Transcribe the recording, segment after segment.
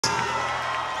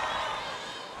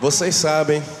Vocês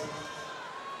sabem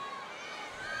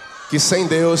que sem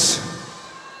Deus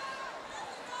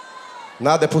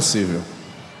nada é possível.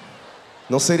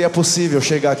 Não seria possível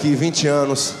chegar aqui 20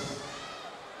 anos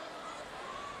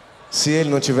se Ele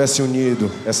não tivesse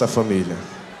unido essa família.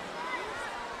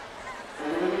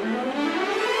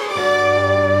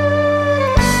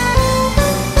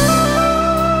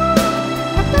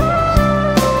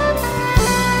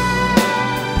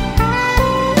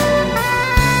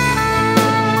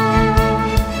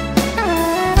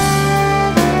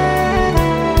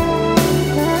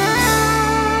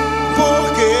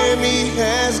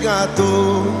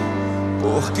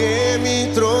 Porque me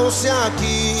trouxe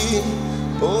aqui,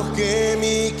 porque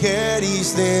me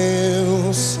queres,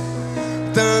 Deus,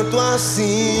 tanto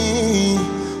assim.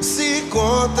 Se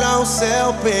contra o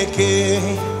céu pequei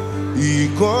e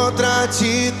contra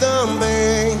ti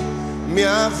também,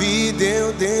 minha vida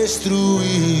eu destruí.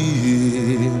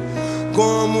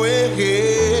 Como errei,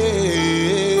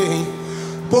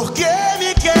 porque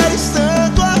me queres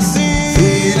tanto assim.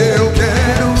 Filho, eu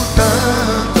quero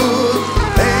tanto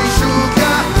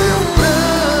enxugar teu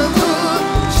pranto,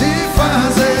 te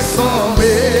fazer só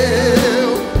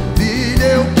meu. Filho,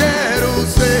 eu quero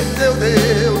ser teu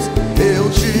Deus. Eu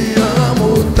te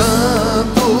amo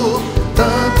tanto,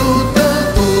 tanto,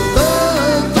 tanto,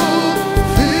 tanto.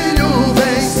 Filho,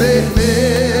 vem ser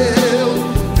meu.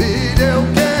 Filho, eu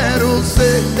quero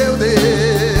ser teu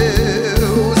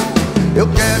Deus. Eu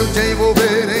quero te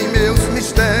envolver em meus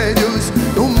mistérios,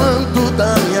 no manto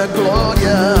da minha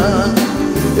glória.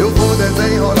 Eu vou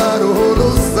desenrolar o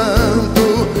rolo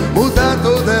santo, mudar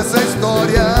toda essa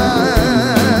história.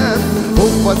 Vou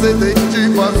fazer de ti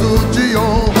vaso de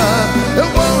honra. Eu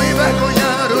vou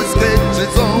envergonhar os que te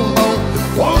zombam,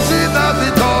 longe da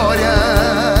vitória.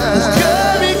 Porque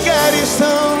me queres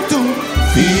tanto,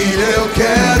 Filho, eu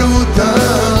quero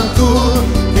tanto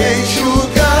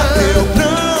enxugar teu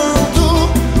pranto,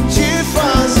 te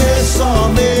fazer só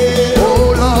meu.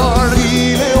 Oh Lord,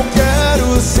 Filho, eu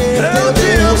quero ser teu eu te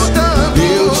Deus. amo tanto.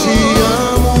 Eu te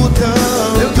amo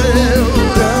tanto, Meu Deus,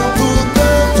 tanto,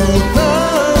 tanto,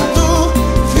 tanto.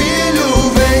 Filho,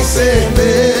 vem ser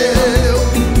meu.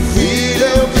 Filho,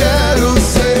 eu quero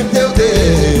ser teu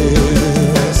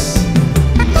Deus.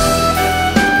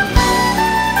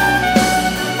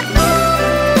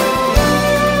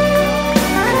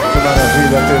 Que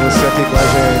maravilha ter você aqui com a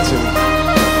gente.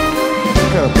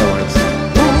 Canta mais.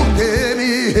 porque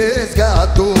me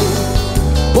resgatou,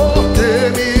 porque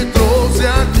me trouxe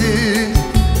aqui,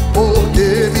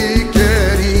 porque me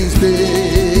queres,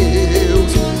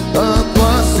 Deus, tanto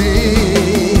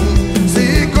assim.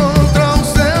 Se contra o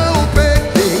céu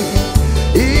pequei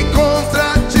e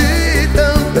contra ti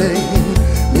também,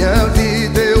 minha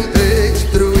vida eu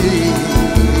destruí.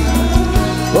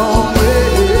 Como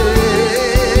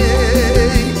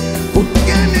errei,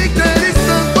 porque me queres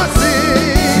tanto assim.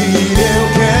 Filho, eu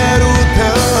quero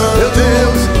Meu tanto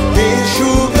Deus,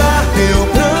 enxugar teu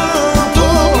pranto,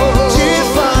 te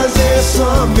fazer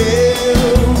só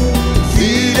meu.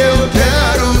 Filho, eu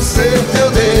quero ser teu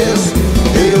Deus.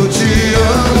 Eu te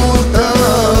amo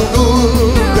tanto,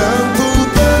 tanto,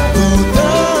 tanto,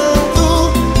 tanto.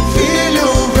 Filho,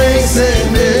 vem ser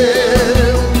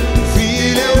meu.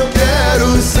 Filho, eu quero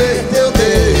ser teu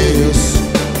Deus.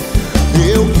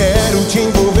 Eu quero te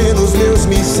envolver nos meus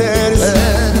mistérios,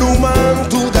 no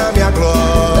manto da minha é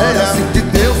glória. assim que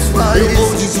Deus faz. Eu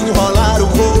vou desenrolar o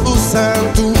rolo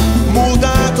santo,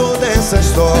 mudar toda essa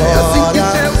história. É assim que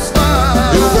Deus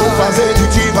faz. Eu vou fazer de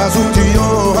ti vaso de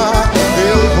honra.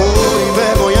 Eu vou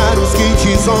envergonhar os que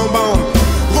te zombam,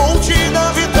 vou te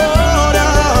dar vitória.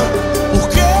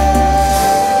 Porque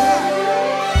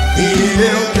Filho,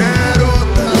 eu quero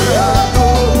tanto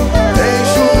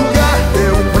enxugar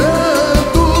teu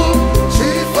pranto, te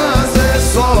fazer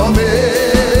só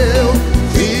meu.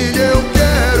 Filho, eu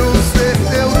quero ser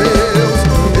teu Deus.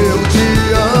 Eu te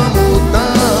amo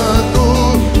tanto,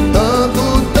 tanto,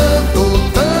 tanto,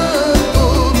 tanto.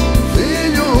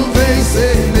 Filho, vem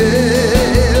ser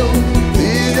meu.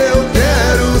 Filho, eu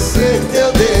quero ser teu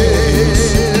Deus.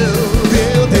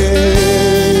 teu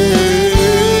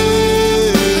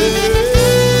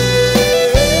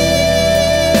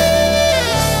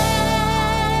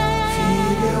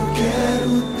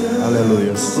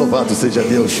Aleluia. Louvado seja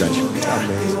Deus, Xande.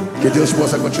 Que Deus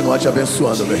possa continuar te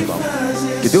abençoando, meu irmão.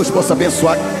 Que Deus possa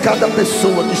abençoar cada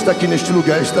pessoa que está aqui neste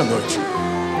lugar esta noite.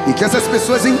 E que essas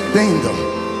pessoas entendam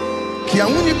que a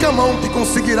única mão que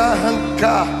conseguirá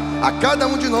arrancar a cada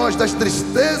um de nós das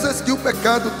tristezas que o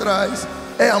pecado traz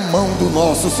é a mão do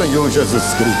nosso Senhor Jesus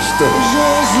Cristo.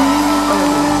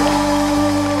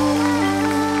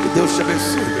 Que Deus te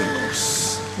abençoe, meus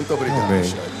irmãos. Muito obrigado, Amém.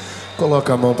 Michel.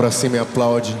 Coloca a mão para cima e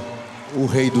aplaude o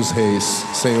Rei dos Reis,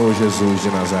 Senhor Jesus de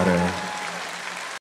Nazaré.